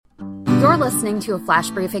You're listening to a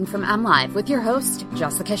flash briefing from MLive with your host,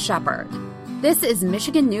 Jessica Shepard. This is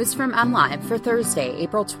Michigan News from MLive for Thursday,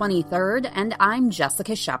 April 23rd, and I'm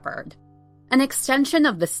Jessica Shepard. An extension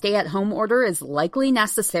of the stay-at-home order is likely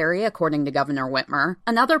necessary, according to Governor Whitmer.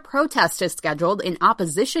 Another protest is scheduled in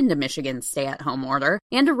opposition to Michigan's stay-at-home order,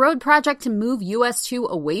 and a road project to move US 2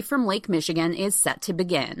 away from Lake Michigan is set to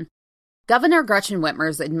begin. Governor Gretchen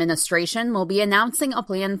Whitmer's administration will be announcing a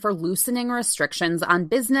plan for loosening restrictions on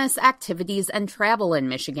business, activities, and travel in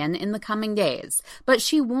Michigan in the coming days, but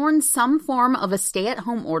she warns some form of a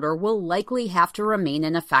stay-at-home order will likely have to remain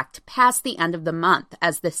in effect past the end of the month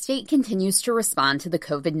as the state continues to respond to the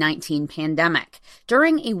COVID-19 pandemic.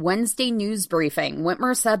 During a Wednesday news briefing,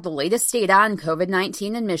 Whitmer said the latest data on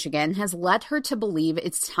COVID-19 in Michigan has led her to believe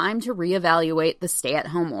it's time to reevaluate the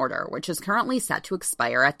stay-at-home order, which is currently set to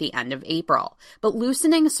expire at the end of April. But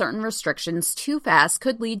loosening certain restrictions too fast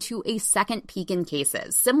could lead to a second peak in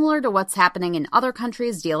cases, similar to what's happening in other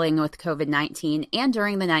countries dealing with COVID-19 and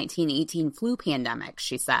during the 1918 flu pandemic,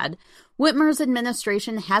 she said. Whitmer's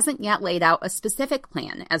administration hasn't yet laid out a specific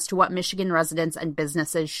plan as to what Michigan residents and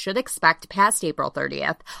businesses should expect past April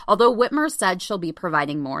 30th, although Whitmer said she'll be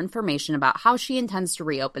providing more information about how she intends to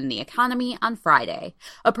reopen the economy on Friday.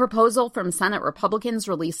 A proposal from Senate Republicans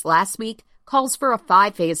released last week calls for a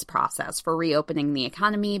 5-phase process for reopening the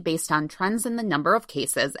economy based on trends in the number of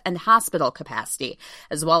cases and hospital capacity,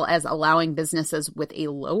 as well as allowing businesses with a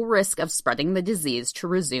low risk of spreading the disease to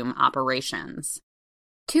resume operations.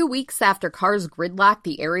 2 weeks after cars gridlocked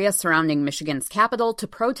the area surrounding Michigan's capital to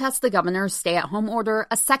protest the governor's stay-at-home order,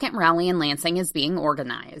 a second rally in Lansing is being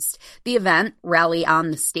organized. The event, Rally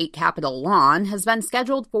on the State Capitol Lawn, has been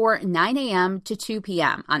scheduled for 9 a.m. to 2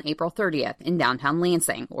 p.m. on April 30th in downtown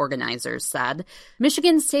Lansing, organizers said.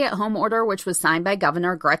 Michigan's stay-at-home order, which was signed by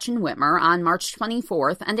Governor Gretchen Whitmer on March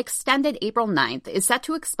 24th and extended April 9th, is set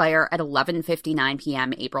to expire at 11:59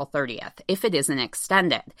 p.m. April 30th, if it isn't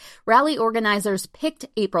extended. Rally organizers picked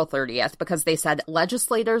April 30th because they said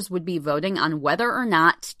legislators would be voting on whether or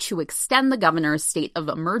not to extend the governor's state of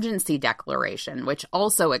emergency declaration, which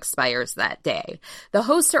also expires that day. The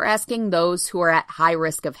hosts are asking those who are at high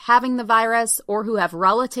risk of having the virus or who have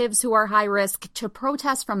relatives who are high risk to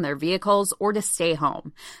protest from their vehicles or to stay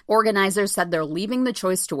home. Organizers said they're leaving the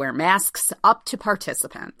choice to wear masks up to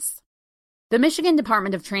participants. The Michigan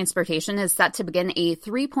Department of Transportation is set to begin a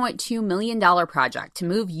 $3.2 million project to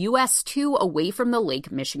move US 2 away from the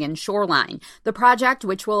Lake Michigan shoreline. The project,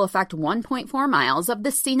 which will affect 1.4 miles of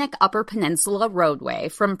the scenic Upper Peninsula roadway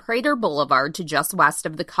from Prater Boulevard to just west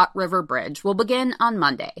of the Cut River Bridge, will begin on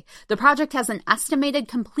Monday. The project has an estimated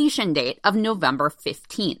completion date of November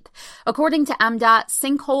 15th. According to MDOT,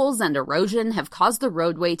 sinkholes and erosion have caused the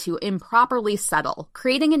roadway to improperly settle,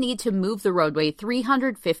 creating a need to move the roadway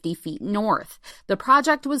 350 feet north. The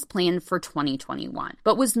project was planned for 2021,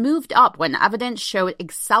 but was moved up when evidence showed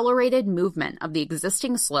accelerated movement of the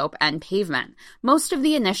existing slope and pavement. Most of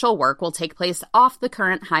the initial work will take place off the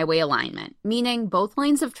current highway alignment, meaning both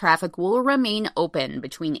lanes of traffic will remain open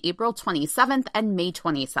between April 27th and May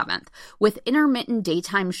 27th, with intermittent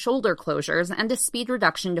daytime shoulder closures and a speed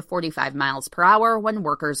reduction to 45 miles per hour when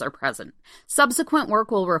workers are present. Subsequent work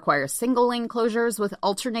will require single-lane closures with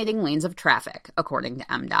alternating lanes of traffic, according to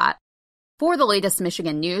MDOT. For the latest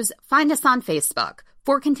Michigan news, find us on Facebook.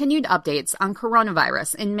 For continued updates on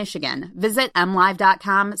coronavirus in Michigan, visit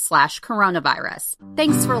mlive.com/coronavirus.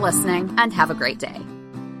 Thanks for listening and have a great day.